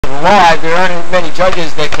law, there aren't many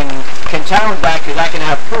judges that can challenge that because I can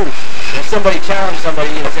have proof. If somebody challenged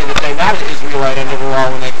somebody and say that they're not an Israelite under the law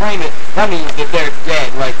when they claim it, that means that they're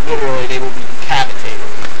dead. Like, literally, they will be decapitated.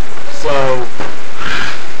 So,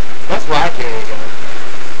 that's why I carry a gun.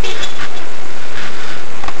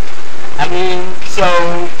 I mean, so,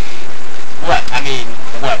 what? I mean,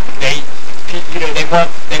 what?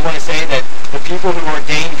 They want to say that the people who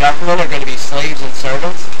ordain government are going to be slaves and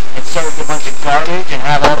servants and serve a bunch of garbage and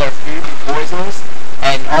have all their food be poisonous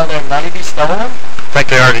and all their money be stolen? I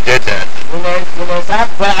think they already did that.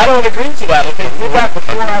 But I don't agree to that. If they did that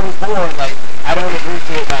before I was born, like, I don't agree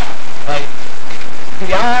to it now. Like,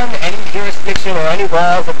 beyond any jurisdiction or any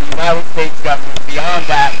laws of the United States government, beyond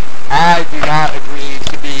that, I do not agree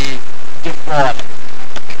to be defrauded.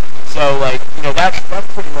 So, like, you know, that's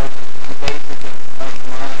pretty much the basis of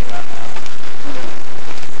my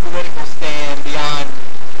political stand beyond,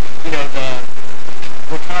 you know,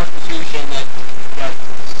 the Constitution that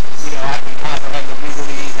you know, I can comprehend the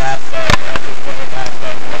legalese aspect, the legislative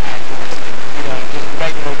aspect, the actual, you know, just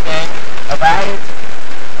regular thing about it.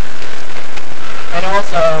 And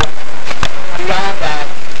also, beyond that,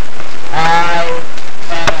 I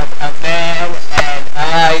am a man and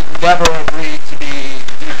I never agreed to be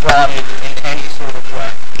defrauded in any sort of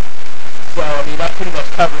way. So, I mean, that pretty much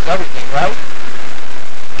covers everything, right?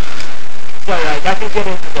 So, like, I can get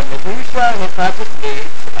into the minutiae, and it's not just me,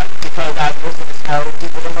 because I've listened to smarter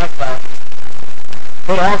people than myself.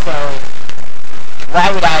 But also,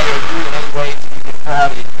 why would I agree in any way to be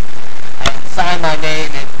defrauded and sign my name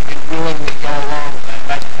and willingly go along with that?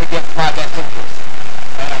 That's against my best interest,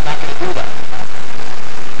 and I'm not going to do that.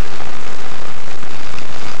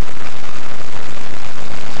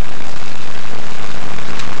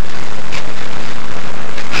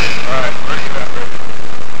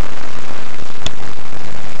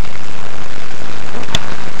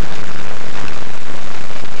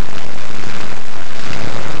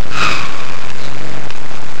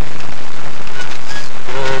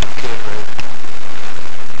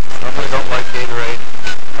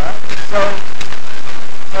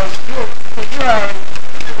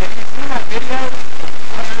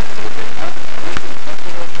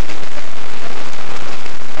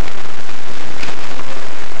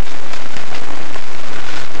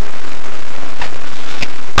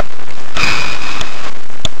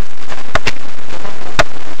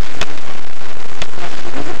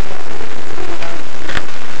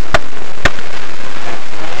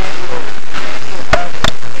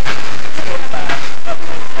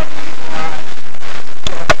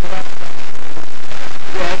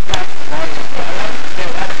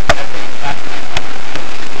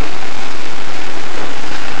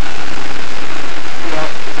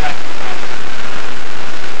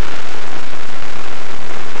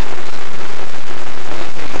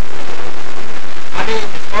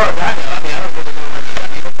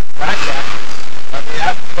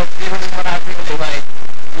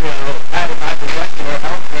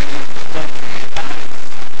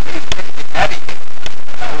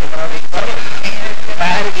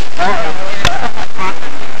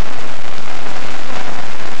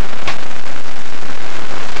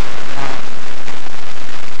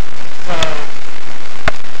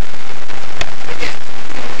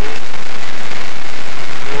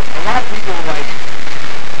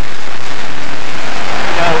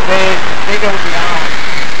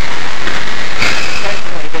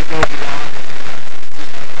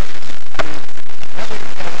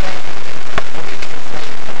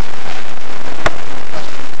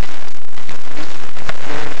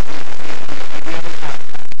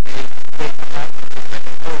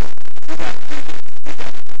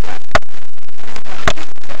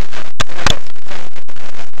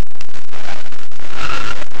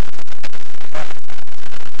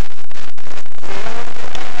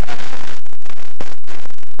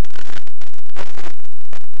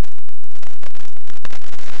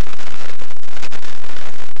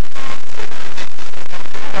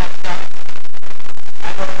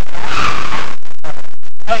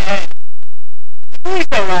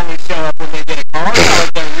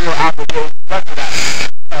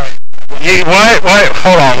 Wait,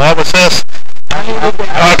 hold on. What was this?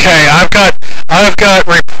 Okay, I've got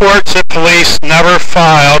reports that police never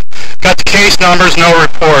filed. Got the case numbers, no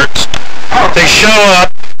reports. They show up,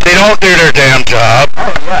 they don't do their damn job.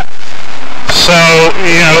 So,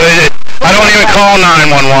 you know, I don't even call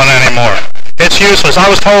 911 anymore. It's useless. I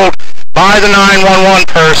was told by the 911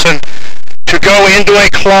 person to go into a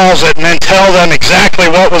closet and then tell them exactly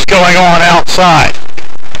what was going on outside.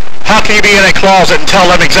 How can you be in a closet and tell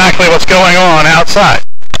them exactly what's going on outside?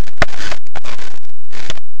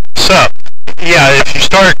 So, yeah, if you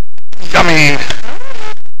start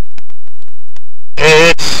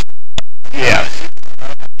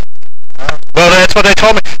That's what they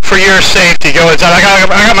told me. For your safety, go inside. I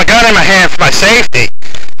got my gun in my hand for my safety.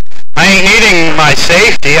 I ain't needing my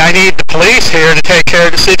safety. I need the police here to take care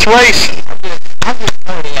of the situation. I'm just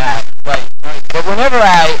pointing out, like, but whenever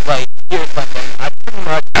I, like, hear something, I pretty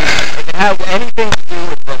much, if it has anything to do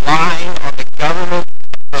with relying on the government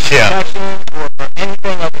for protection or for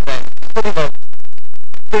anything other than putting a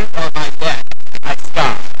boot on my neck, I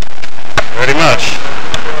stop. Pretty much.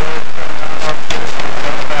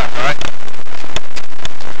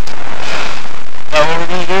 Well, what we're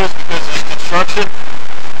going to do is, because there's construction,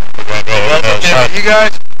 we're going to go over the other side. You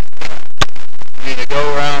guys, we need to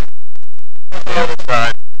go around the other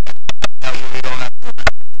side. That way we don't have to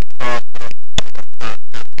cross.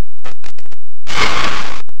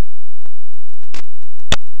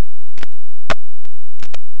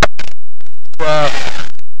 Well,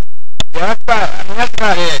 yeah, that's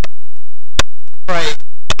about it. Right.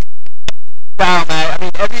 Style, man. I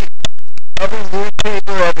mean, every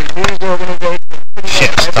newspaper, every news organization, pretty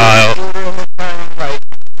much every reporter in this town, like,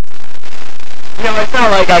 you know, it's not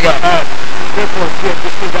like I go, this one's shit,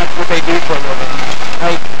 just because that's what they do for a living.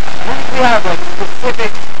 Like, we have, like,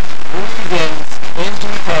 specific reasons in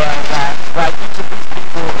detail that why each of these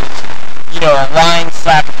people is, you know, a lying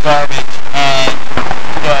sack of garbage and,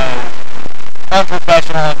 you know,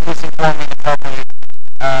 unprofessional and misinforming the public,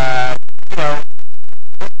 you know,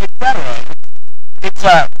 etc. It's, too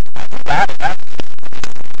bad of that.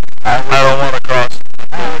 I don't want to cross.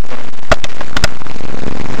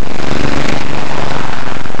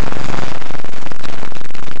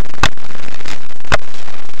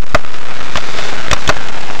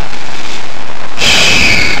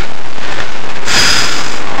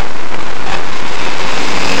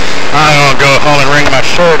 I'm going to go home and wring my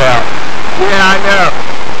shirt out. Yeah, I know.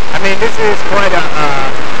 I mean, this is quite a,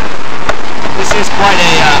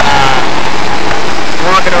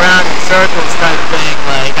 walking around in circles kind of thing.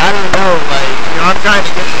 Like, I don't know, like, you know, I'm trying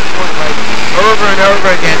to get to the point, like, over and over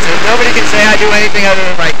again, so nobody can say I do anything other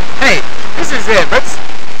than, like, hey, this is it.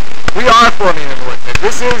 We are forming the militia.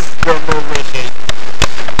 This is the militia.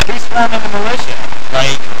 Who's forming the militia?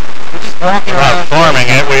 Like, we're just walking around. We're not forming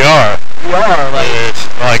it, we are. We are, like, it's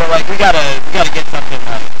like, so, like, we gotta get something,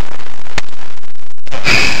 like,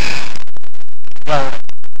 well,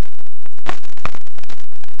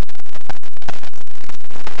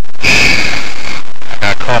 I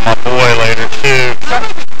gotta call my boy later too. It's not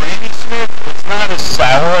like a Granny Smith. It's not as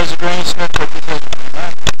sour as a Granny Smith, but it tastes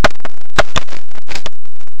nice.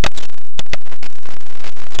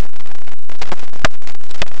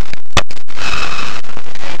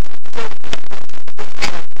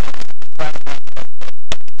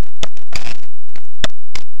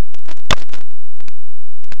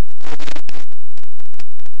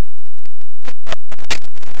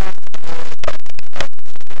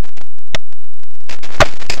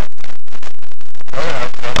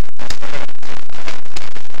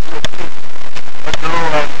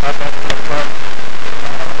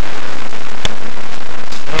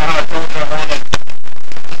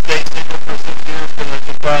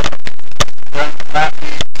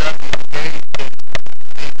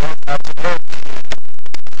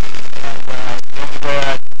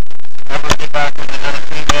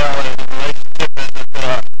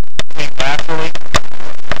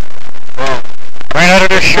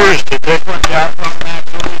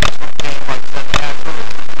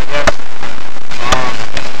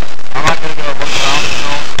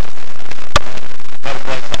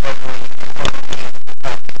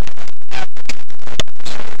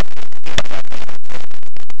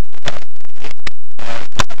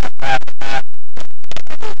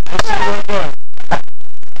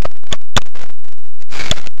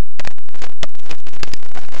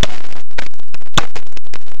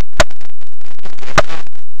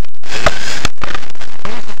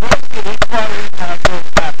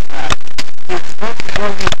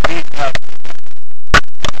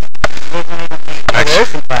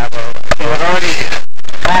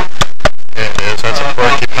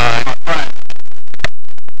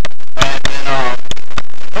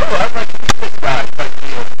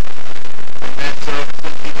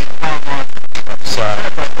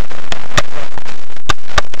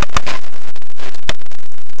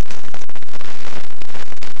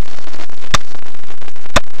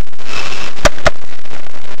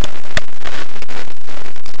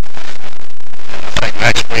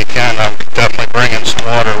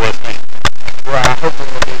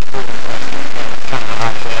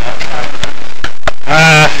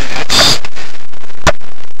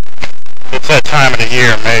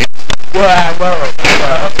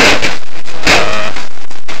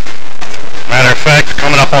 Matter of fact,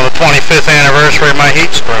 coming up on the 25th anniversary of my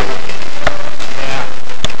heat stroke.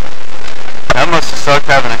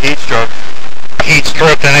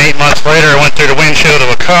 windshield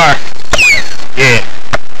of a car. Yeah.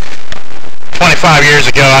 25 years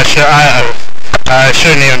ago, I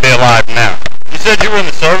shouldn't even be alive now. You said you were in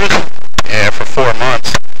the service? Yeah, for 4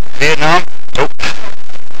 months. Vietnam? Nope.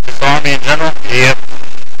 Just Army in general? Yep.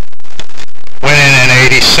 Went in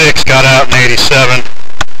 86, got out in 87.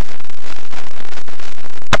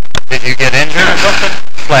 Did you get injured or something?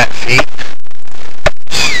 Flat feet.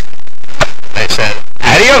 They said,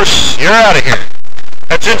 adios, you're out of here.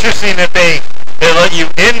 That's interesting that they let you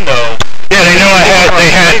in though. Yeah, they knew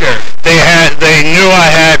they knew I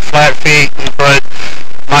had flat feet, but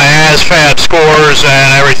my ASFAB scores and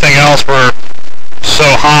everything else were so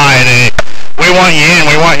high. We want you in,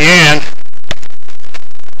 we want you in.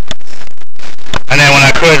 And then when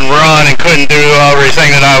I couldn't run and couldn't do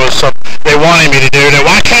everything that they wanted me to do,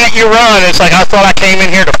 why can't you run? It's like I thought I came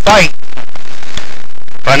in here to fight.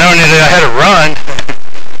 If I known that I had to run.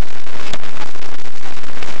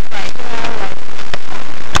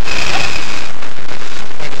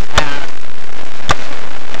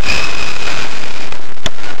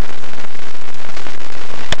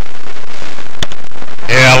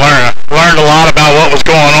 Yeah, I learned a lot about what was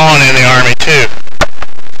going on in the Army too.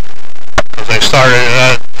 Because they started,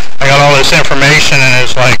 I got all this information and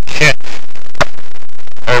it's like,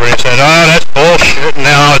 everybody said, oh, that's bullshit.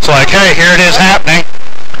 Now it's like, hey, here it is happening.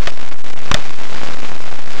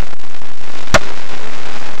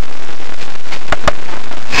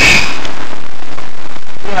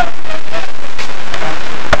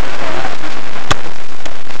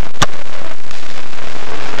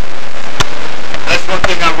 That's one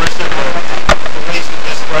thing I wish that the police would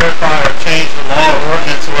just clarify or change the law or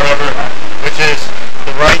ordinance or whatever, which is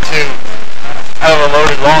the right to have a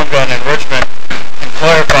loaded long gun in Richmond, and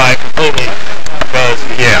clarify completely. Because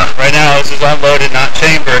right now this is unloaded, not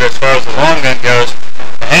chambered as far as the long gun goes.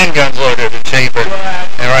 The handgun's loaded and chambered,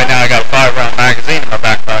 and right now I got a 5-round magazine in my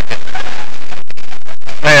back pocket.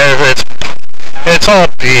 Man, it's all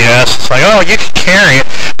BS. It's like, oh, you can carry it,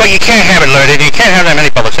 but you can't have it loaded. You can't have that many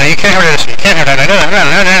bullets in it. You can't have this. You can't have that.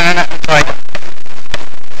 It's like,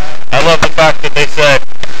 I love the fact that they said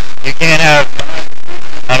you can't have,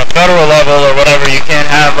 on a federal level or whatever, you can't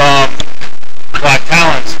have black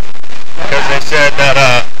talons, because they said that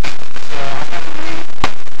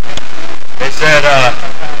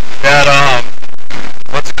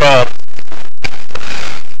what's it called?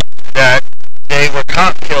 That they were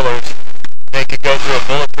cop killers. They could go through a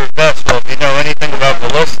bulletproof vest. Well, if you know anything about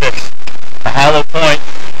ballistics, a hollow point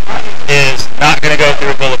is not going to go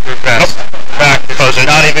through a bulletproof vest. In fact, it's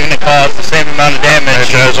not even going to cause the same amount of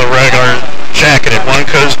damage as a regular jacketed one,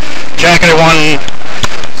 because jacketed one,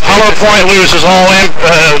 hollow point loses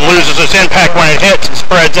its impact when it hits and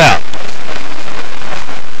spreads out.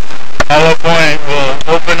 Hollow point will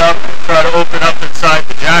try to open up inside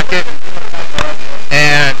the jacket,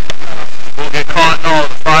 and will get caught in all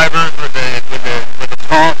the fibers with the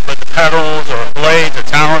pump, with the pedals or blades or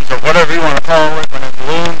talons or whatever you want to call it when it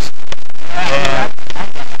blooms, and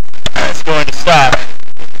it's going to stop.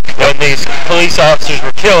 When these police officers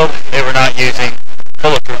were killed, they were not using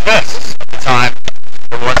bulletproof vests at the time,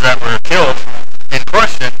 the ones that were killed in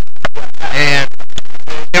question, and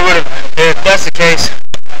if that's the case,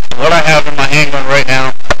 what I have in my handgun right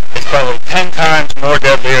now is probably 10 times more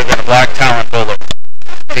deadlier than a black talon bullet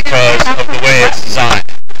because of the way it's designed.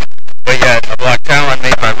 But yet, a black talon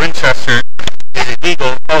made by Winchester is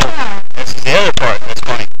illegal. Oh, this is the other part that's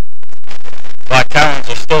funny. Black talons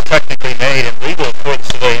are still technically made and legal for the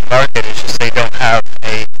civilian market. It's just they don't have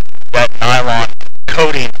that nylon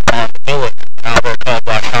coating on the bullet. Now they're called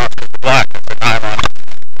black talons because they're black. It's a nylon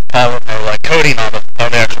polymer like coating on the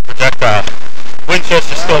actual projectile.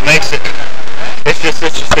 Winchester still makes it. It's just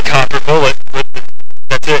a copper bullet.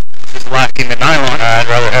 That's it. It's just lacking the nylon. I'd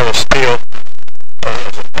rather have a steel or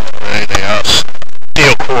anything else.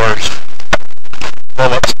 Steel cores.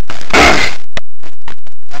 Bullets.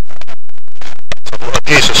 A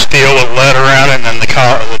piece of steel with lead around it and then the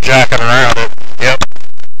jacket around it. Yep.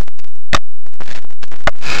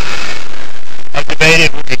 I've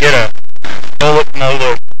debated to get a bullet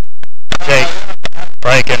molder tape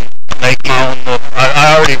where I can make my own.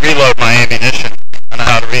 I already reload my ammunition. I know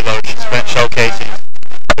how to reload spent shell casings.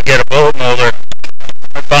 To get a bullet molder,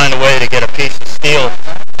 I find a way to get a piece of steel.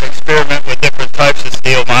 Experiment with different types of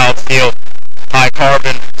steel: mild steel, high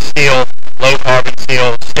carbon steel, low carbon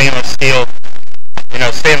steel, stainless steel.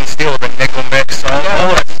 Stainless steel with a nickel mix, all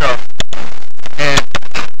that stuff. And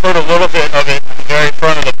put a little bit of it in the very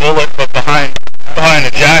front of the bullet, but behind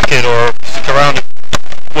the jacket or surrounded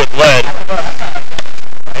with lead.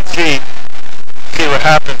 And see what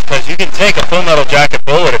happens, because you can take a full metal jacket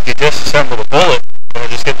bullet if you disassemble the bullet or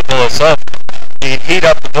just get the bullet itself. You heat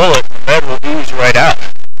up the bullet, the lead will ooze right out.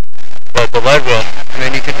 But the lead will, and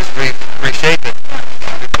then you can just reshape it,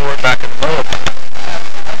 pour it back in the bullet.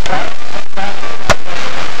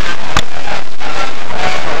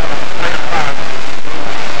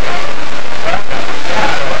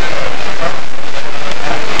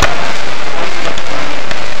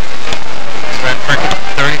 Spent freaking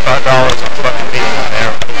 $35 on fucking meat in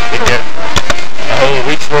there to get a whole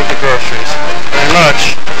week's worth of groceries. Pretty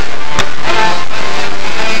much.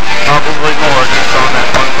 Probably more just on that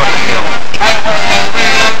one fucking meal.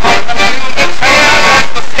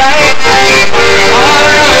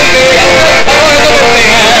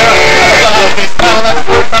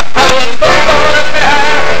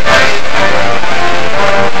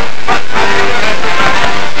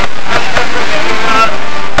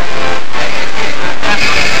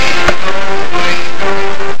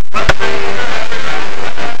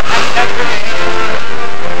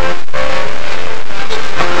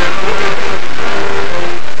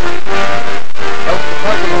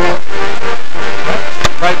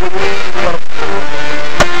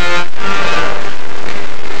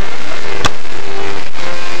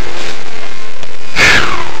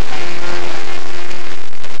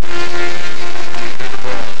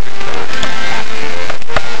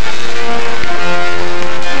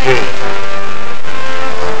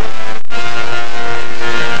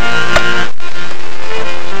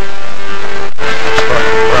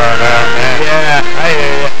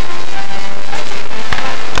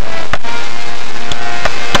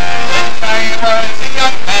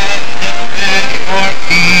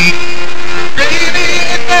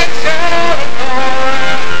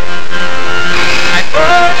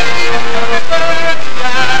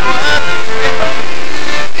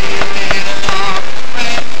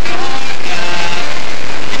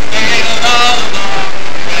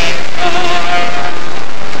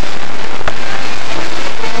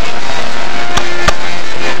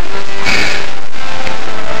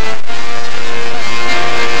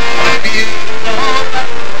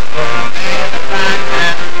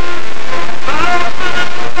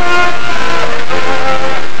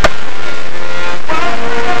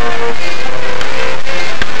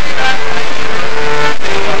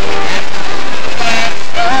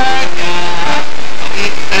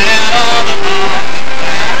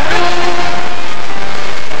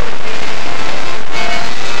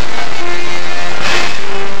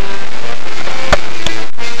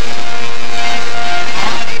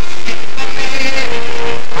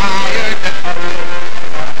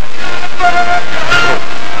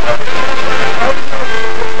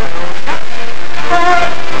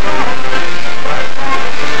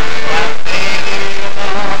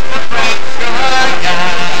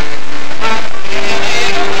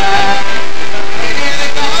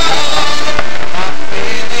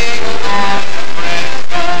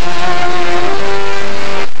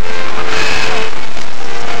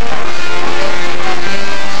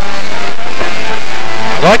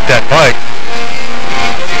 I like that bike.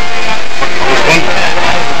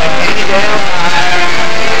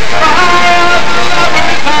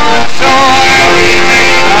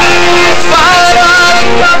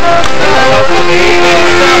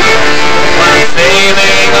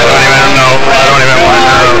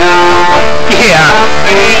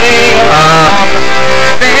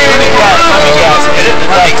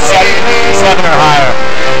 Like 7 or higher.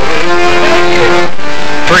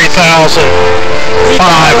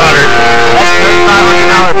 3,500. That's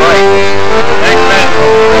 $3,500 bike. Thanks, man.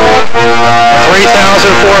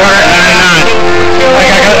 3,499.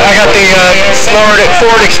 I got the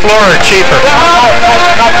Ford Explorer cheaper. I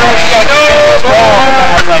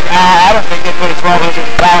don't think they put a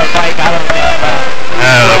 $1,200 bike. I don't think.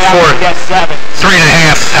 The Ford. Yes, 7.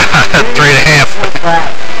 3.5. 3.5.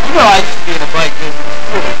 You know, I used to be in a bike business.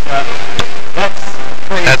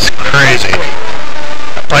 That's crazy.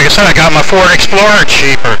 Like I said, I got my Ford Explorer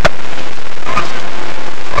cheaper.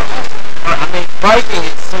 I mean, biking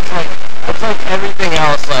is such it's like everything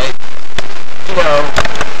else. Like, you know,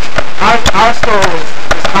 our store was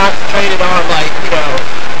concentrated on like, you know,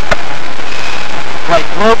 like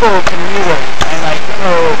local commuters, and like, you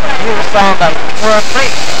know, we were selling like